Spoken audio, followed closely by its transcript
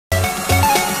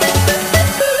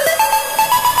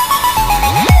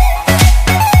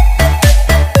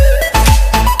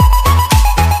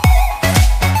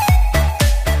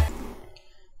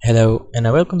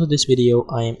and welcome to this video.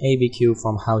 I am ABQ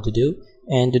from How To Do,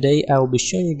 and today I will be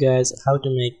showing you guys how to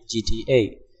make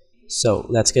GTA. So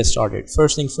let's get started.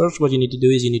 First thing first, what you need to do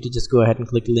is you need to just go ahead and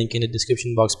click the link in the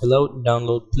description box below.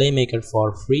 Download Playmaker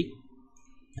for free.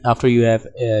 After you have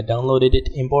downloaded it,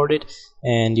 import it,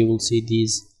 and you will see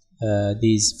these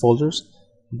folders.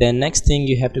 Then next thing,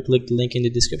 you have to click the link in the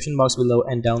description box below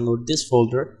and download this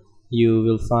folder. You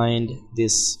will find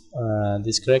this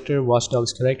character, Watch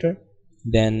Dogs character,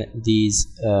 then these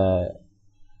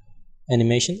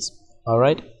animations.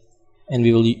 Alright, and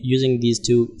we will be using these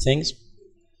two things.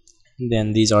 And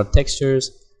then these are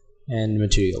textures and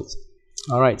materials.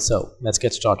 Alright, so let's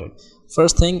get started.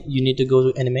 First thing, you need to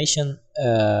go to animation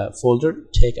folder,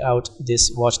 take out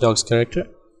this Watch Dogs character,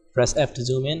 press F to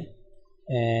zoom in,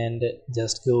 and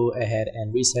just go ahead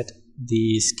and reset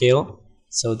the scale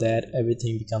so that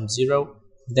everything becomes 0.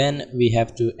 Then we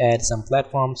have to add some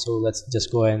platform, so let's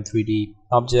just go ahead and 3D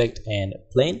object and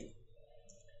plane.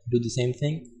 Do the same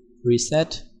thing,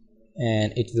 reset,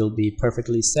 and it will be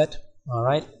perfectly set.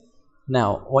 Alright,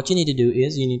 now what you need to do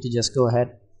is you need to just go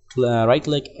ahead, right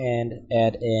click and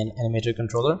add an animator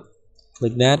controller.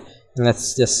 Click that, and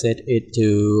let's just set it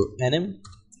to anim.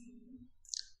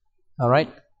 Alright,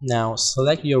 now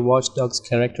select your Watch Dogs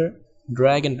character,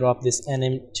 drag and drop this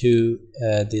anim to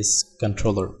this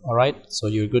controller. Alright, so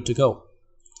you're good to go.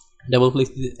 Double click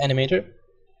the animator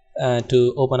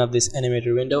to open up this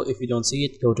animator window. If you don't see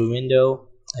it, go to window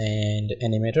and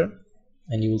animator,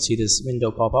 and you will see this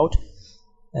window pop out.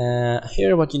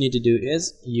 Here what you need to do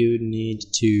is you need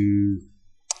to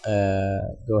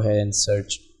go ahead and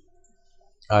search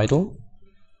idle.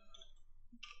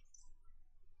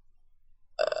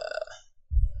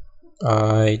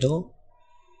 Idle.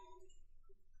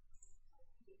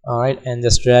 Alright, and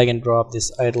just drag and drop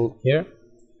this idle here.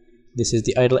 This is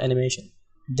the idle animation.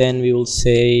 Then we will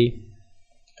say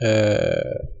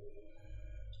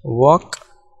walk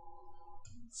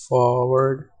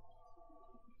forward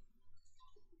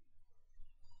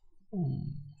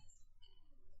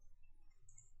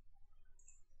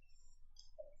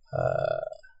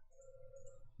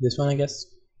this one, I guess.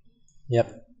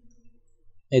 Yep,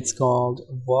 it's called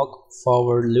walk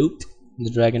forward loop.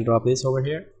 Drag and drop this over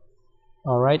here.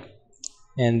 Alright,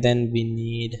 and then we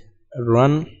need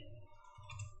run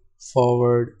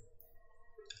forward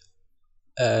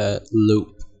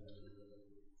loop,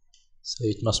 so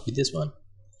it must be this one.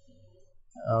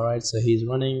 Alright, so he's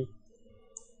running,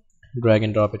 drag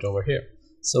and drop it over here.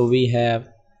 So we have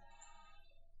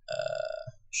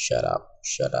shut up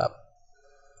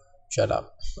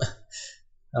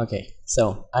okay,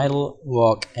 so idle,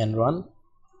 walk, and run.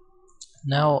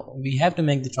 Now we have to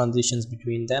make the transitions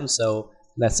between them, so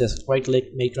let's just right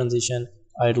click, make transition,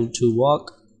 idle to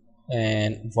walk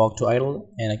and walk to idle,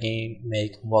 and again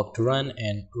make walk to run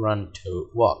and run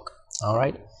to walk.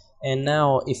 Alright, and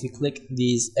now if you click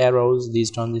these arrows,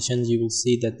 these transitions, you will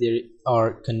see that there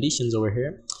are conditions over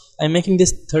here. I'm making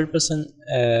this third-person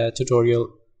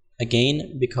tutorial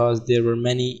again because there were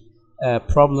many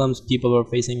problems people were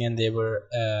facing, and they were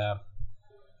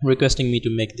requesting me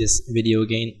to make this video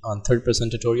again on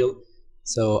third-person tutorial,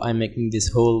 so I'm making this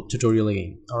whole tutorial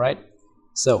again. Alright,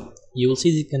 so you will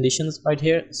see the conditions right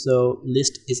here. So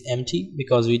list is empty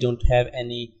because we don't have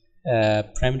any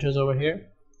parameters over here,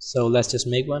 so let's just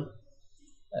make one.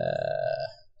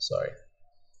 Sorry,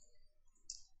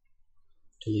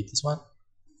 delete this one.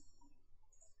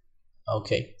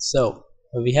 Okay, so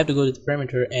we have to go to the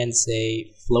parameter and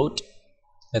say float.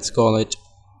 Let's call it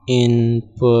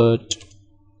input,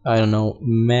 I don't know,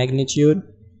 magnitude,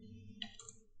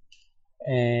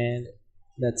 and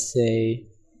let's say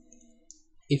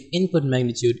if input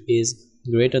magnitude is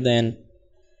greater than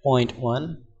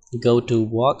 0.1, go to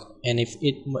walk, and if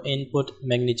input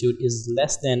magnitude is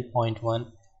less than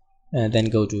 0.1, then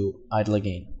go to idle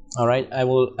again. Alright, I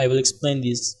will explain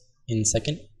these in a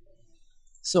second.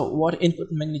 So what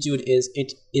input magnitude is,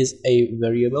 it is a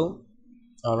variable.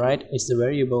 Alright, it's a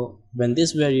variable. When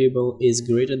this variable is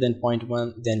greater than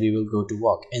 0.1, then we will go to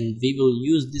walk, and we will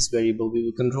use this variable, we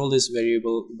will control this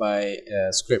variable by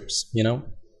scripts, you know,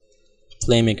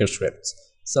 Playmaker scripts.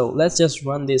 So let's just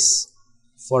run this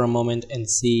for a moment and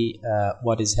see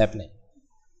what is happening.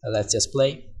 Let's just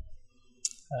play.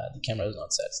 The camera is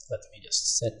not set. Let me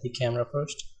just set the camera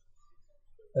first.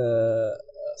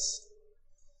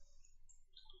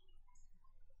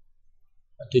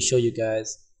 To show you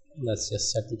guys, let's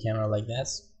just set the camera like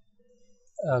this.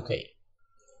 Okay,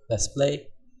 let's play.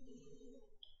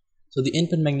 So the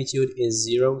input magnitude is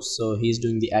 0, so he's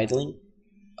doing the idle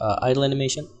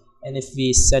animation, and if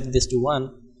we set this to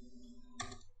 1,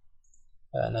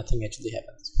 nothing actually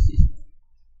happens.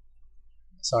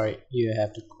 sorry, you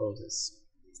have to close this.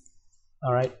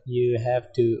 All right, you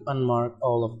have to unmark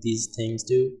all of these things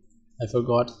too. I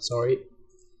forgot, sorry.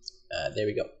 There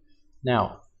we go.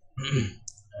 Now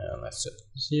let's set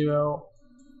 0.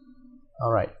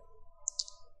 all right,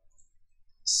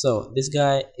 so this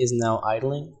guy is now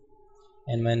idling,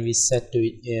 and when we set to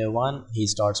it 1, he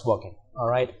starts walking. All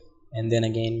right, and then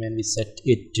again when we set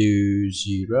it to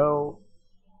 0,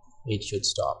 it should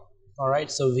stop. All right,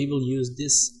 so we will use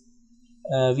this.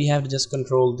 We have to just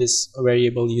control this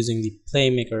variable using the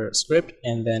playmaker script,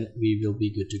 and then we will be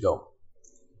good to go.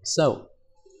 So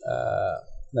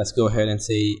let's go ahead and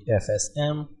say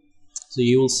FSM. So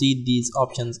you will see these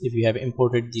options if you have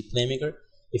imported the playmaker.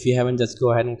 If you haven't, just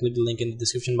go ahead and click the link in the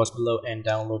description box below and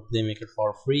download playmaker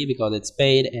for free, because it's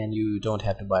paid and you don't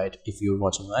have to buy it if you're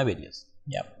watching my videos.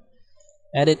 Yep.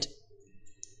 Edit.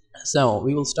 So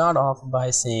we will start off by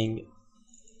saying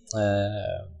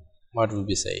what will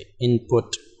we say?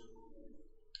 Input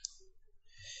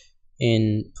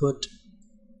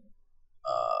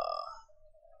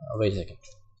wait a second,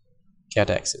 get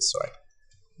axis, sorry,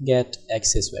 get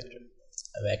axis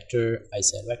vector, I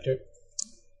said vector,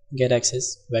 get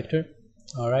axis vector.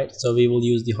 All right, so we will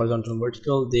use the horizontal and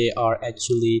vertical. They are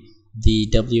actually the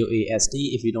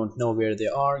WASD. If you don't know where they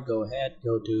are, go ahead,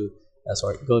 go to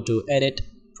edit,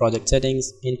 project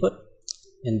settings, input,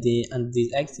 and under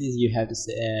these axes you have to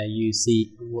say, you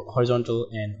see horizontal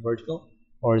and vertical.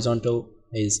 Horizontal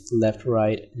is left,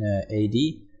 right, AD,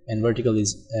 and vertical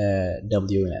is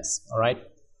WNS. all right,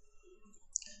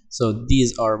 so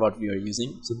these are what we are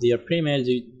using. So they are pre-made.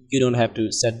 You don't have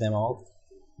to set them all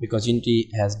because Unity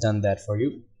has done that for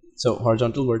you. So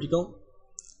horizontal, vertical,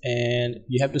 and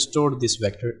you have to store this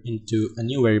vector into a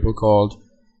new variable called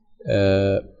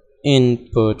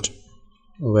input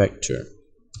vector.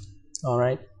 all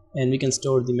right, and we can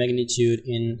store the magnitude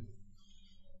in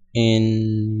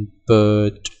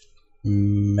input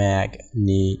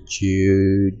magnitude.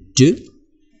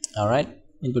 all right,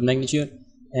 input magnitude.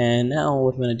 And now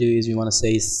what we're going to do is we want to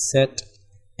say set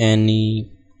animator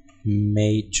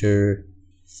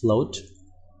float.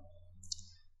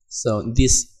 So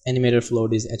this animator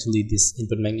float is actually this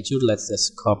input magnitude. Let's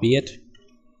just copy it,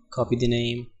 copy the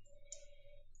name,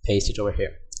 paste it over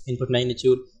here. Input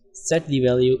magnitude, set the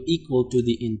value equal to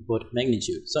the input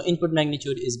magnitude. So input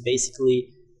magnitude is basically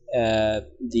let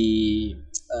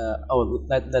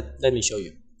me show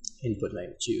you. Input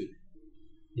magnitude,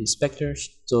 inspector,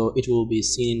 so it will be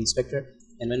seen in inspector,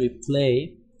 and when we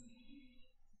play,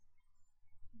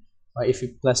 or if you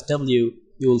press W,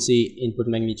 you will see input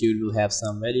magnitude will have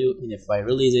some value, and if I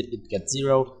release it, it gets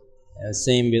 0.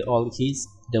 Same with all the keys,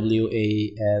 W,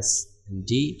 A, S, and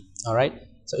D. all right,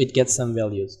 so it gets some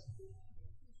values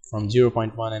from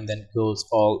 0.1 and then goes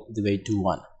all the way to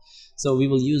 1. So we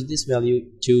will use this value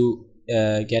to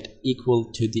get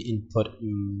equal to the input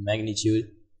magnitude.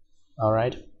 all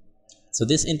right, so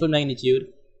this input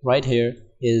magnitude right here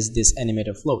is this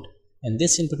animator float, and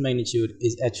this input magnitude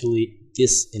is actually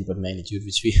this input magnitude,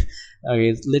 which we okay,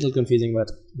 it's a little confusing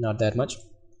but not that much.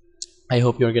 I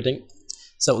hope you're getting.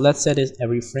 So let's set it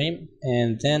every frame,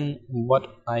 and then what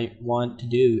I want to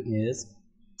do is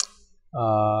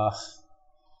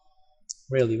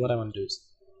really what I want to do is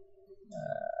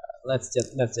let's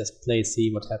just play, see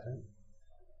what happens.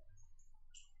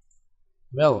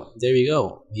 Well, there we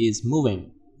go, he is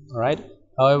moving. all right,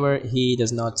 however he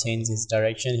does not change his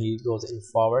direction, he goes in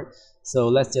forward. So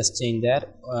let's just change that.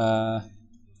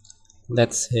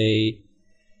 Let's say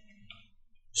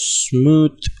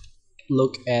smooth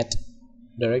look at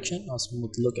direction, or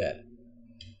smooth look at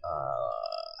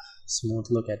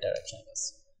direction, yes.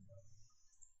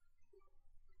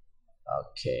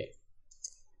 Okay,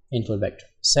 input vector,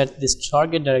 set this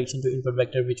target direction to input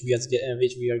vector, which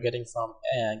we are getting from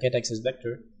get axis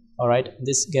vector. all right,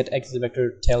 this get axis vector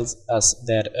tells us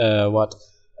that what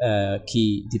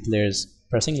key the player is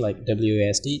pressing, like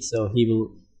WASD, so he will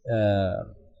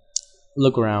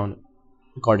look around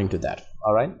according to that.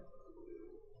 all right,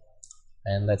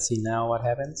 and let's see now what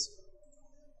happens.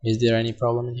 Is there any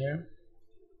problem in here?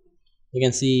 You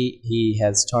can see he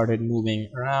has started moving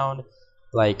around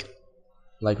like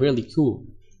really cool.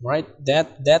 right,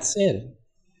 that's it.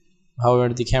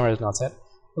 However, the camera is not set.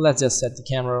 So let's just set the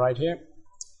camera right here.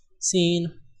 Scene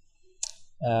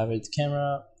with the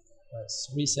camera,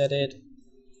 let's reset it,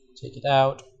 take it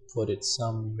out, put it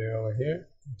somewhere over here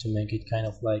to make it kind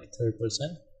of like third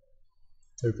person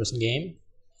game,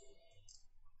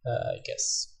 I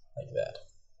guess, like that.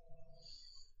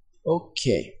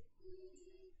 Okay,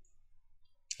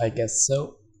 I guess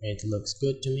so. It looks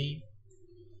good to me.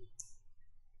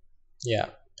 Yeah,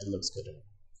 it looks good to me.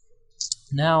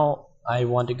 Now I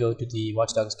want to go to the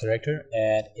watchdogs character,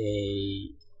 add a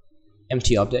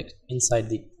empty object inside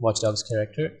the watchdogs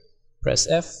character, press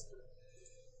F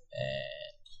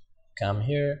and come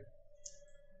here,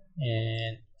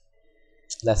 and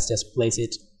let's just place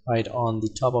it right on the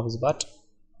top of his butt.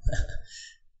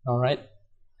 All right,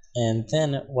 and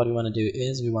then what we want to do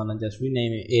is we want to just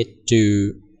rename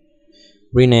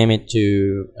it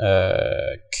to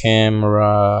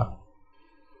camera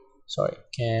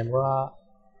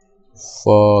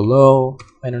follow.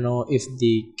 I don't know if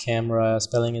the camera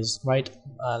spelling is right.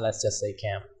 Let's just say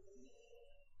cam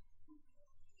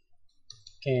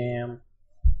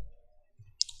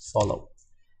follow.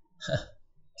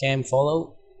 Cam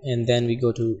follow, and then we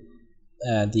go to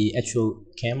the actual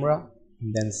camera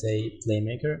and then say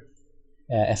playmaker,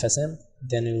 FSM,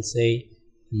 then we will say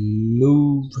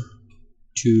move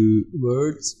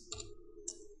towards.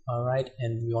 All right,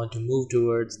 and we want to move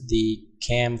towards the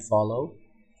cam follow.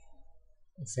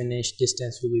 Finish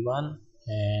distance will be 1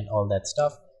 and all that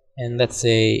stuff, and let's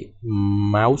say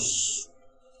mouse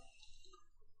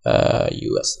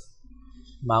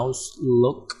mouse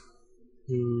look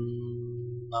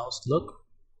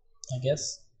I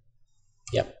guess.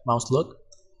 Yep, mouse look.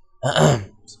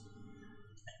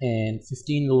 And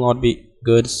 15 will not be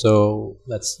good, so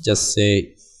let's just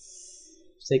say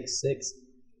 6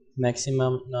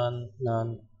 maximum,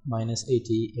 none, minus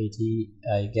 80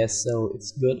 I guess, so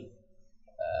it's good.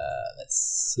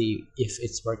 Let's see if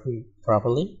it's working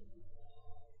properly.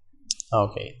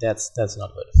 Okay, that's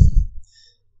not good.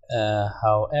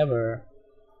 However,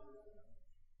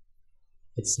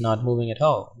 it's not moving at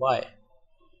all. Why?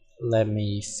 Let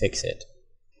me fix it.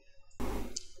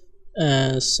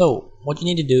 So what you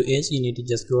need to do is you need to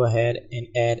just go ahead and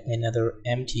add another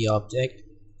empty object.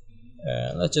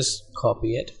 Let's just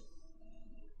copy it.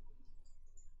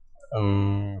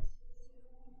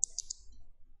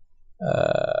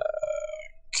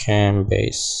 Cam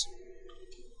base.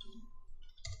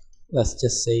 Let's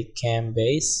just say cam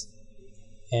base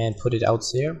and put it out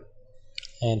there,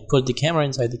 and put the camera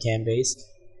inside the cam base,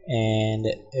 and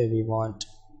we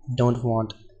don't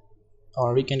want,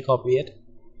 or we can copy it,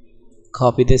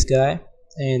 copy this guy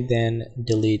and then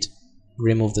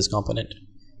remove this component,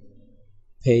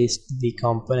 paste the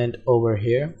component over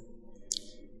here.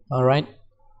 All right,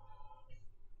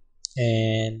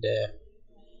 and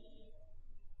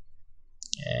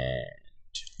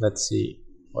let's see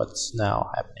what's now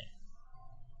happening.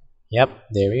 Yep,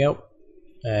 there we go.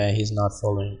 He's not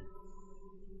following.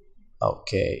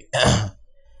 Okay.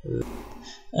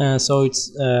 So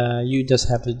it's you just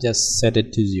have to just set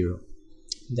it to 0.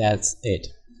 That's it,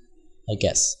 I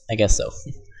guess so.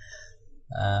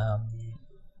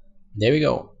 There we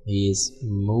go. He's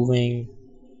moving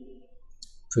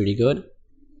pretty good,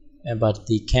 but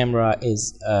the camera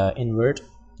is invert.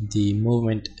 The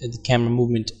camera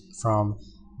movement from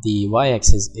the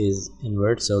y-axis is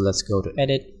invert. So let's go to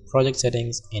edit, project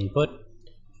settings, input,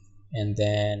 and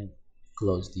then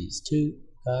close these two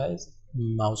guys,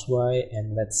 mouse Y,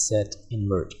 and let's set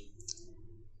invert.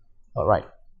 All right,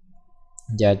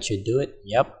 that should do it.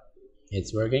 Yep,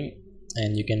 it's working,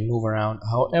 and you can move around.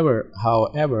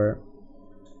 However,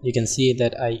 you can see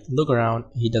that I look around,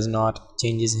 he does not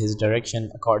changes his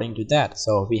direction according to that,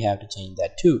 so we have to change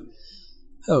that too.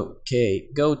 Okay,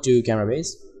 go to camera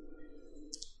base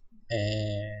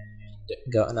and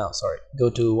go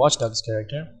to watchdogs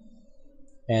character,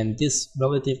 and this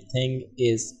relative thing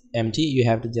is empty. You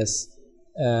have to just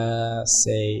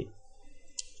say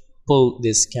pull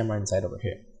this camera inside over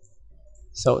here,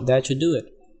 so that should do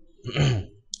it.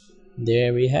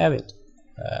 There we have it.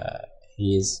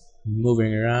 He is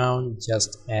moving around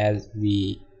just as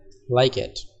we like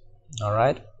it. All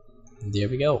right, there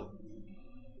we go.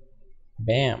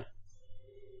 Bam.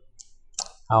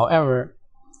 However,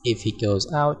 if he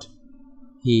goes out,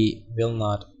 he will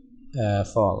not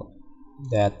fall.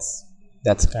 That's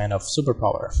kind of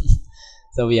superpower.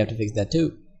 So we have to fix that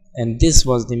too, and this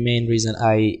was the main reason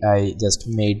I just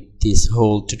made this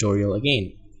whole tutorial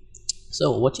again.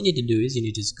 So what you need to do is you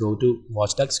need to go to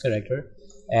watchdogs character,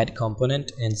 add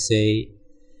component, and say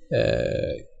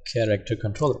character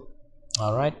controller.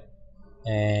 All right,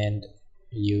 and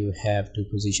you have to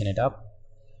position it up,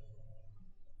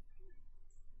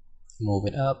 move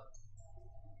it up,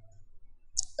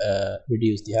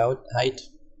 reduce the height,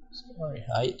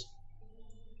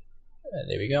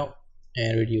 there we go,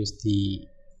 and reduce the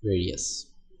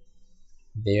radius.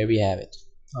 There we have it.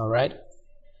 All right,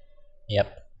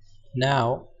 yep.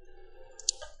 Now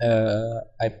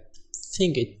I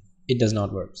think it does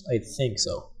not work. I think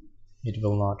so. It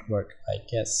will not work, I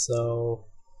guess so.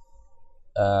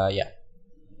 Yeah,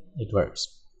 it works.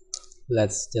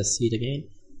 let's just see it again.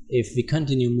 If we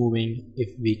continue moving,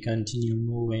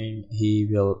 he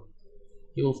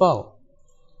will fall.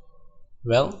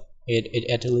 Well,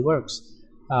 it actually works,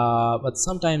 but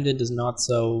sometimes it does not.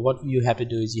 So what you have to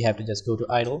do is you have to just go to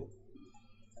idle.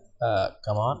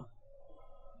 Come on,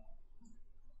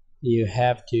 you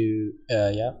have to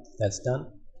yeah, that's done.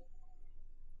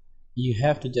 You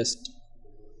have to just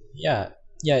yeah,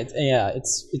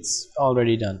 it's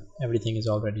already done. Everything is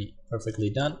already perfectly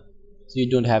done, so you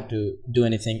don't have to do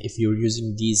anything if you're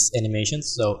using these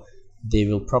animations, so they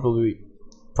will probably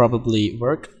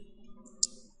work.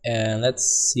 And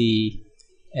let's see,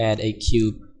 add a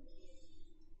cube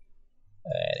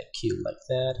like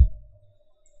that,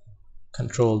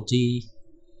 Control D.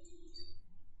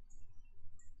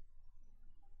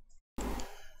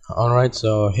 Alright,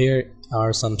 so here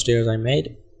are some stairs I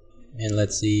made, and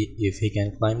let's see if he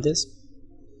can climb this.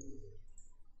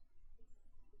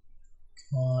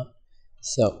 Come on.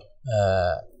 So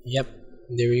yep,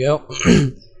 there we go.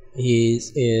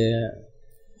 he's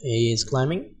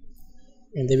climbing,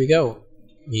 and there we go,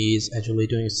 he's actually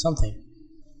doing something.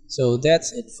 So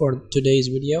that's it for today's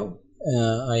video.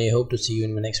 I hope to see you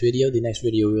in my next video. The next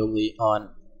video will be on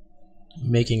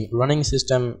making running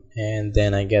system, and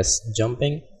then I guess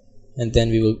jumping, and then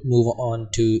we will move on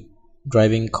to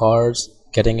driving cars,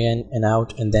 getting in and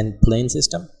out, and then plane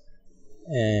system.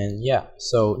 And yeah,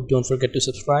 so don't forget to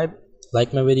subscribe,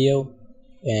 like my video,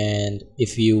 and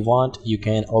if you want you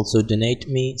can also donate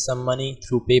me some money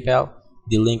through PayPal.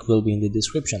 The link will be in the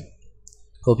description.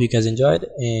 Hope you guys enjoyed,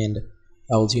 and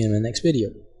I will see you in my next video.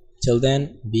 Till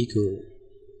then, be cool.